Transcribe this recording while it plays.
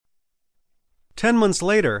10 months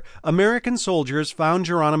later, American soldiers found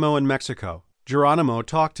Geronimo in Mexico. Geronimo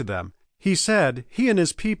talked to them. He said he and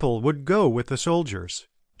his people would go with the soldiers.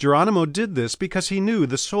 Geronimo did this because he knew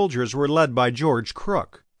the soldiers were led by George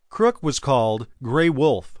Crook. Crook was called Gray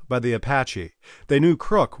Wolf by the Apache. They knew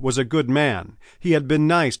Crook was a good man. He had been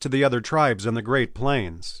nice to the other tribes on the Great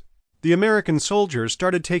Plains. The American soldiers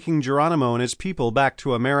started taking Geronimo and his people back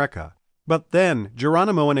to America. But then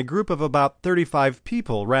Geronimo and a group of about 35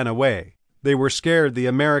 people ran away. They were scared the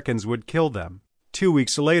Americans would kill them. 2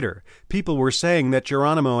 weeks later, people were saying that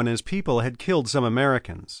Geronimo and his people had killed some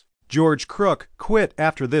Americans. George Crook quit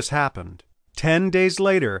after this happened. 10 days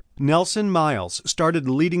later, Nelson Miles started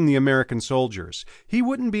leading the American soldiers. He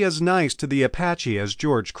wouldn't be as nice to the Apache as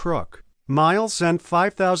George Crook. Miles sent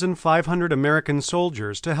 5,500 American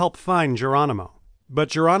soldiers to help find Geronimo. But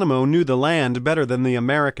Geronimo knew the land better than the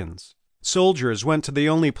Americans. Soldiers went to the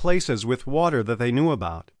only places with water that they knew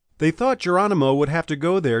about. They thought Geronimo would have to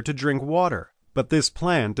go there to drink water. But this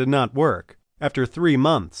plan did not work. After 3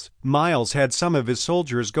 months, Miles had some of his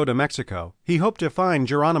soldiers go to Mexico. He hoped to find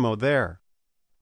Geronimo there.